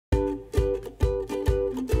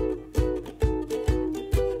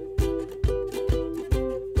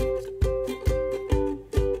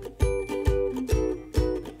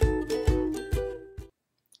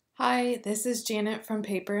Hi, this is Janet from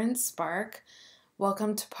Paper and Spark.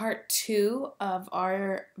 Welcome to part 2 of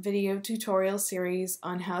our video tutorial series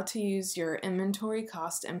on how to use your inventory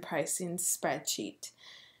cost and pricing spreadsheet.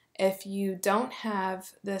 If you don't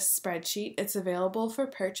have this spreadsheet, it's available for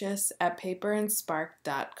purchase at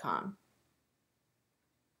paperandspark.com.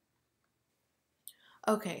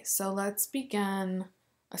 Okay, so let's begin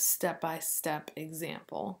a step-by-step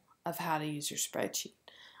example of how to use your spreadsheet.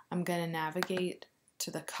 I'm going to navigate to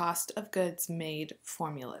the Cost of Goods Made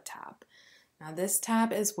Formula tab. Now this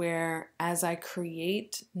tab is where, as I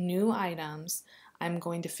create new items, I'm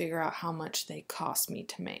going to figure out how much they cost me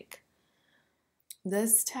to make.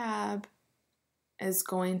 This tab is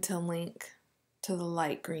going to link to the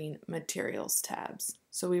light green materials tabs.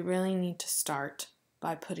 So we really need to start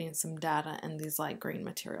by putting some data in these light green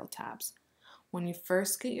material tabs. When you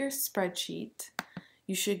first get your spreadsheet,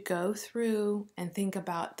 you should go through and think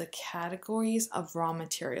about the categories of raw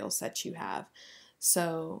materials that you have.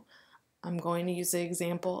 So I'm going to use the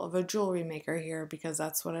example of a jewelry maker here because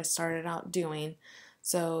that's what I started out doing.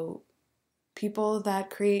 So people that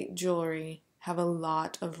create jewelry have a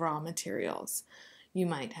lot of raw materials. You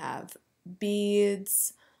might have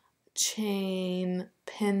beads, chain,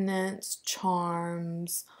 pendants,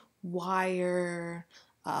 charms, wire,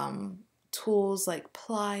 tools like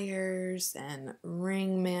pliers and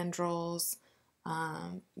ring mandrels.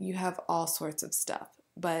 You have all sorts of stuff.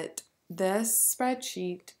 But this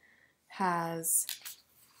spreadsheet has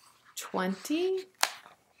 15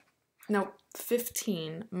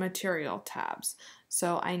 material tabs.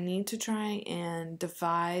 So I need to try and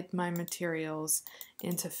divide my materials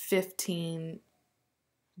into 15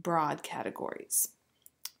 broad categories.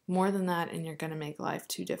 More than that, and you're going to make life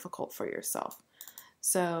too difficult for yourself.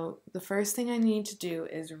 So the first thing I need to do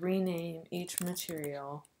is rename each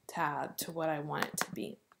material tab to what I want it to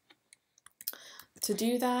be. To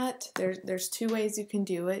do that, there's two ways you can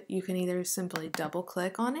do it. You can either simply double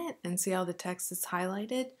click on it and see how the text is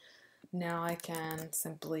highlighted. Now I can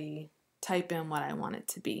simply type in what I want it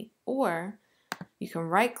to be. Or you can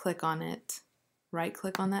right click on it, right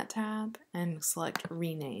click on that tab and select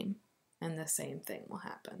rename, and the same thing will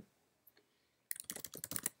happen.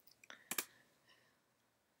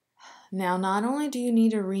 Now, not only do you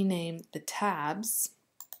need to rename the tabs,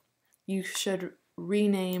 you should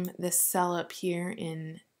rename this cell up here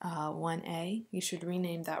in 1A. You should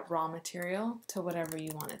rename that raw material to whatever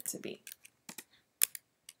you want it to be.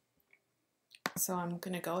 So I'm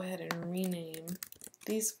going to go ahead and rename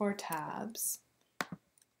these 4 tabs.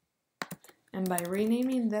 And by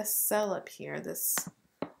renaming this cell up here, this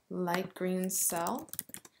light green cell,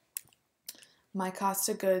 my cost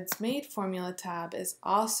of goods made formula tab is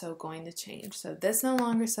also going to change. So this no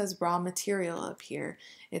longer says raw material up here.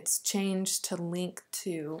 It's changed to link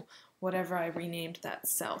to whatever I renamed that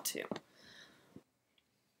cell to.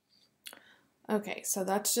 Okay, so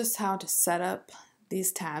that's just how to set up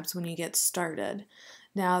these tabs when you get started.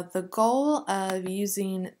 Now the goal of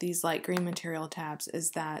using these light green material tabs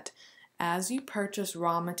is that as you purchase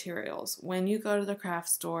raw materials, when you go to the craft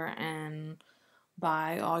store and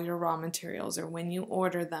buy all your raw materials, or when you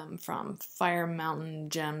order them from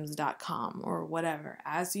firemountaingems.com or whatever,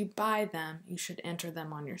 as you buy them, you should enter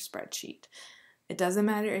them on your spreadsheet. It doesn't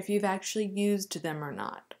matter if you've actually used them or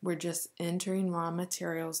not. We're just entering raw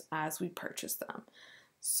materials as we purchase them.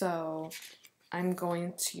 So I'm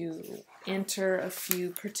going to enter a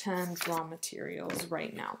few pretend raw materials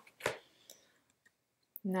right now.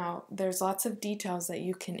 Now, there's lots of details that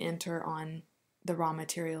you can enter on the raw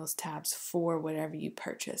materials tabs for whatever you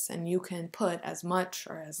purchase, and you can put as much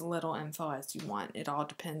or as little info as you want. It all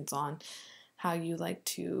depends on how you like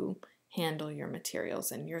to handle your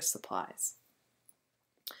materials and your supplies.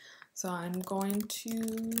 So I'm going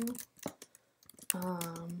to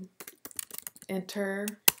enter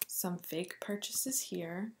some fake purchases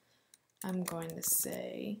here. I'm going to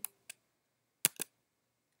say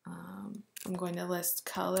I'm going to list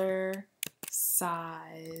color,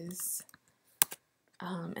 size,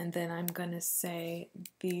 and then I'm going to say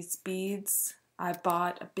these beads, I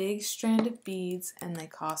bought a big strand of beads and they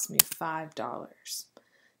cost me $5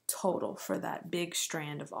 total for that big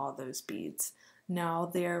strand of all those beads. Now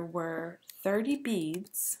there were 30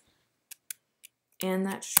 beads in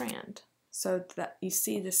that strand. So that you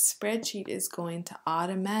see the spreadsheet is going to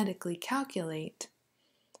automatically calculate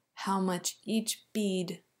how much each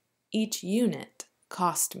bead, each unit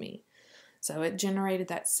cost me. So it generated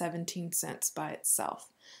that 17 cents by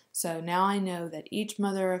itself. So now I know that each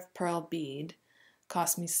mother of pearl bead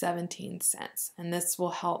cost me 17 cents, and this will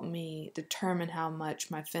help me determine how much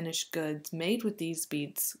my finished goods made with these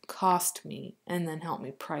beads cost me, and then help me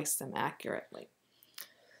price them accurately.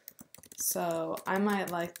 So I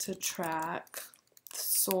might like to track the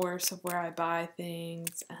source of where I buy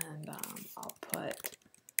things, and I'll put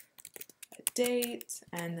a date,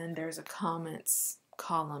 and then there's a comments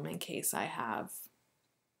column in case I have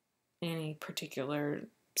any particular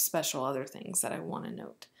special other things that I want to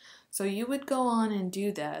note. So you would go on and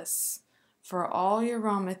do this for all your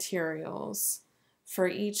raw materials for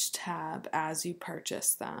each tab as you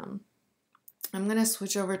purchase them. I'm going to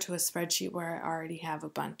switch over to a spreadsheet where I already have a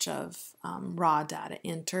bunch of raw data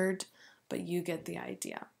entered, but you get the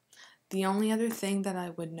idea. The only other thing that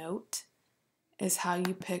I would note is how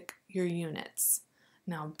you pick your units.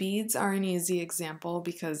 Now, beads are an easy example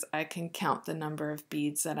because I can count the number of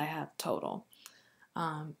beads that I have total.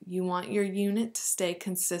 You want your unit to stay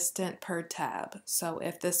consistent per tab. So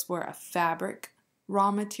if this were a fabric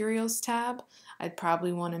raw materials tab, I'd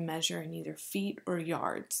probably want to measure in either feet or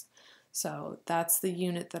yards. So that's the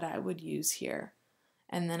unit that I would use here.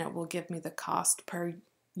 And then it will give me the cost per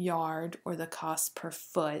yard or the cost per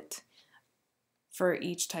foot for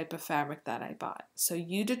each type of fabric that I bought. So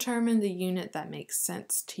you determine the unit that makes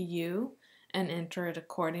sense to you and enter it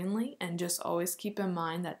accordingly, and just always keep in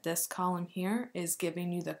mind that this column here is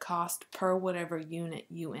giving you the cost per whatever unit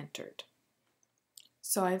you entered.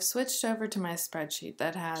 So I've switched over to my spreadsheet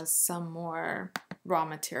that has some more raw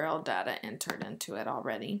material data entered into it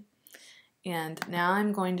already. And now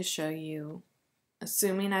I'm going to show you,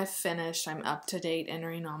 assuming I've finished, I'm up to date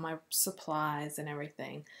entering all my supplies and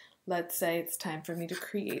everything. Let's say it's time for me to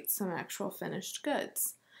create some actual finished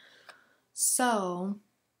goods. So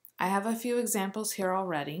I have a few examples here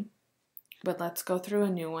already, but let's go through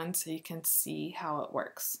a new one so you can see how it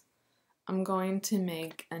works. I'm going to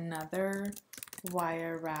make another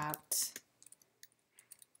wire wrapped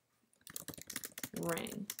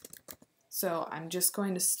ring. So I'm just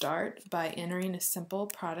going to start by entering a simple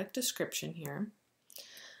product description here.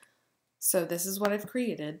 So this is what I've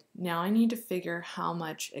created. Now I need to figure how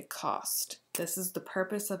much it cost. This is the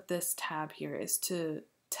purpose of this tab here, is to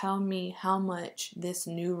tell me how much this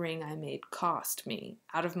new ring I made cost me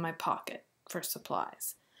out of my pocket for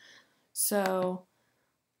supplies. So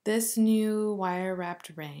this new wire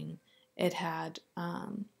wrapped ring, it had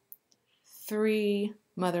 3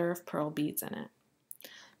 mother of pearl beads in it.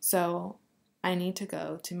 So I need to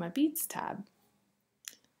go to my beads tab,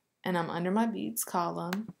 and I'm under my beads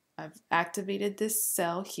column. I've activated this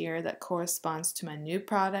cell here that corresponds to my new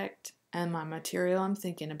product and my material I'm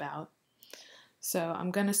thinking about. So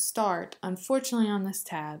I'm going to start, unfortunately on this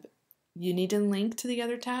tab, you need to link to the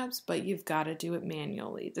other tabs, but you've got to do it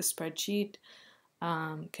manually. The spreadsheet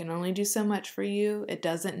can only do so much for you. It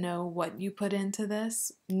doesn't know what you put into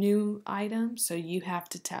this new item, so you have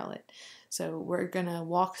to tell it. So we're going to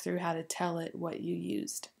walk through how to tell it what you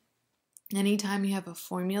used. Anytime you have a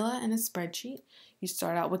formula in a spreadsheet, you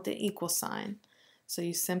start out with the equal sign. So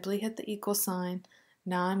you simply hit the equal sign.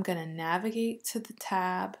 Now I'm going to navigate to the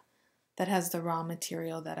tab that has the raw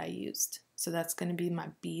material that I used. So that's going to be my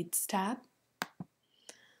beads tab.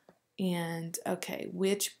 And okay,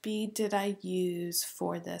 which bead did I use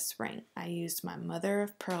for this ring? I used my mother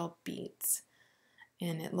of pearl beads.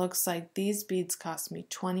 And it looks like these beads cost me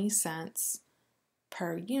 20 cents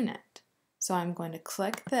per unit. So I'm going to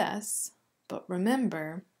click this, but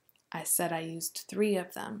remember, I said I used 3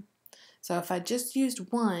 of them. So if I just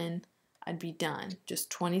used 1, I'd be done. Just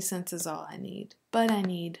 20 cents is all I need. But I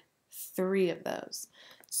need 3 of those.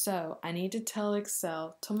 So I need to tell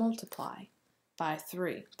Excel to multiply by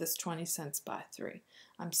 3, this 20 cents by 3.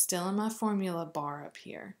 I'm still in my formula bar up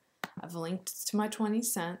here. I've linked to my 20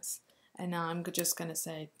 cents, and now I'm just going to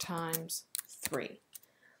say times 3.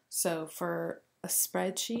 So for a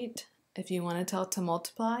spreadsheet, if you want to tell it to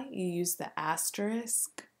multiply, you use the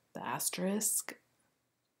asterisk,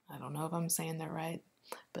 I don't know if I'm saying that right,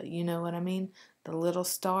 but you know what I mean. The little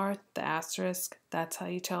star, the asterisk, that's how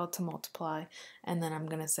you tell it to multiply. And then I'm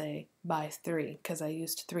going to say by 3 because I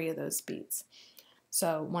used 3 of those beads.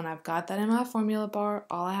 So when I've got that in my formula bar,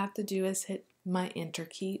 all I have to do is hit my enter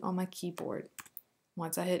key on my keyboard.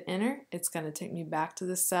 Once I hit enter, it's going to take me back to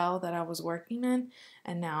the cell that I was working in,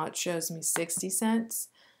 and now it shows me 60 cents.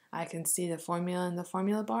 I can see the formula in the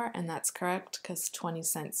formula bar, and that's correct because 20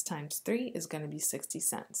 cents times 3 is going to be 60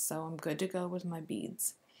 cents. So I'm good to go with my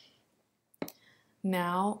beads.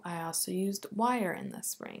 Now I also used wire in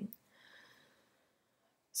this ring.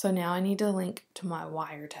 So now I need to link to my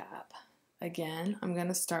wire tab. Again, I'm going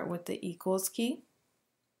to start with the equals key,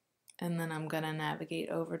 and then I'm going to navigate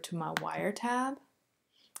over to my wire tab.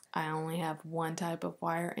 I only have one type of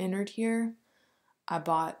wire entered here. I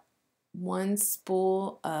bought 1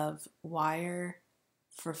 spool of wire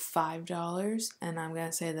for $5, and I'm going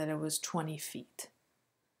to say that it was 20 feet.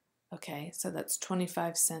 Okay, so that's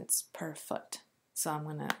 25 cents per foot. So I'm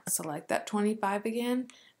going to select that 25 again.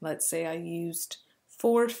 Let's say I used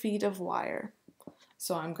 4 feet of wire.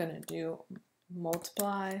 So I'm going to do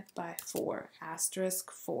multiply by 4,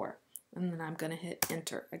 asterisk 4, and then I'm going to hit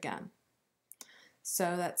enter again.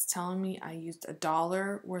 So that's telling me I used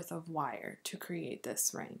 $1 worth of wire to create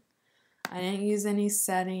this ring. I didn't use any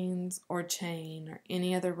settings or chain or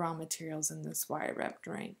any other raw materials in this wire wrapped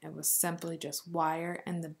ring. It was simply just wire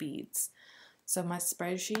and the beads. So my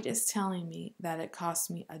spreadsheet is telling me that it cost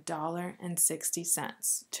me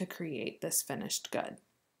 $1.60 to create this finished good.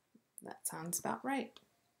 That sounds about right.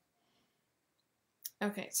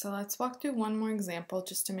 Okay, so let's walk through one more example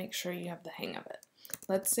just to make sure you have the hang of it.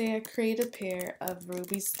 Let's say I create a pair of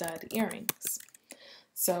ruby stud earrings.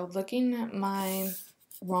 So looking at my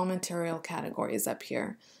raw material categories up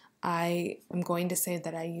here, I am going to say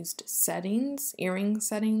that I used settings, earring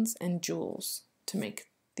settings, and jewels to make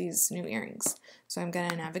these new earrings. So I'm going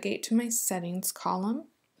to navigate to my settings column.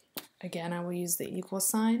 Again, I will use the equal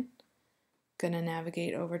sign. Going to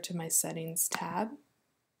navigate over to my settings tab.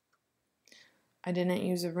 I didn't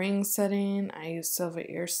use a ring setting, I used silver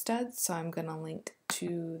ear studs, so I'm going to link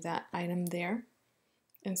to that item there.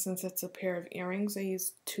 And since it's a pair of earrings, I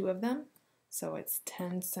used 2 of them. So it's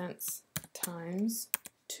 10 cents times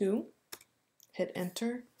 2. Hit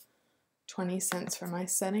enter. 20 cents for my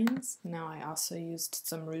settings. Now I also used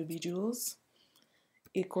some ruby jewels.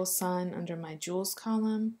 Equal sign under my jewels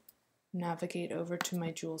column. Navigate over to my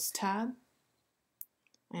jewels tab.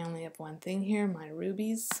 I only have one thing here, my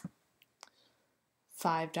rubies.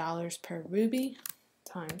 $5 per ruby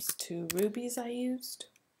times 2 rubies I used.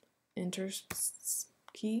 Enter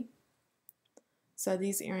key. So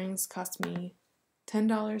these earrings cost me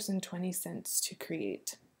 $10.20 to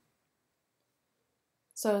create.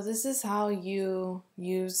 So this is how you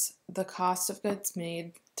use the cost of goods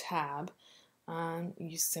made tab.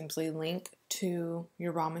 You simply link to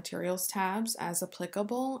your raw materials tabs as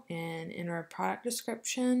applicable and enter a product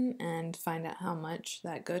description and find out how much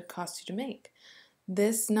that good costs you to make.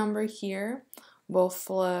 This number here will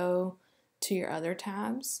flow to your other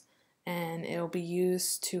tabs and it'll be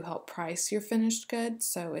used to help price your finished goods.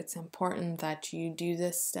 So it's important that you do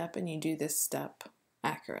this step and you do this step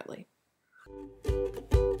accurately.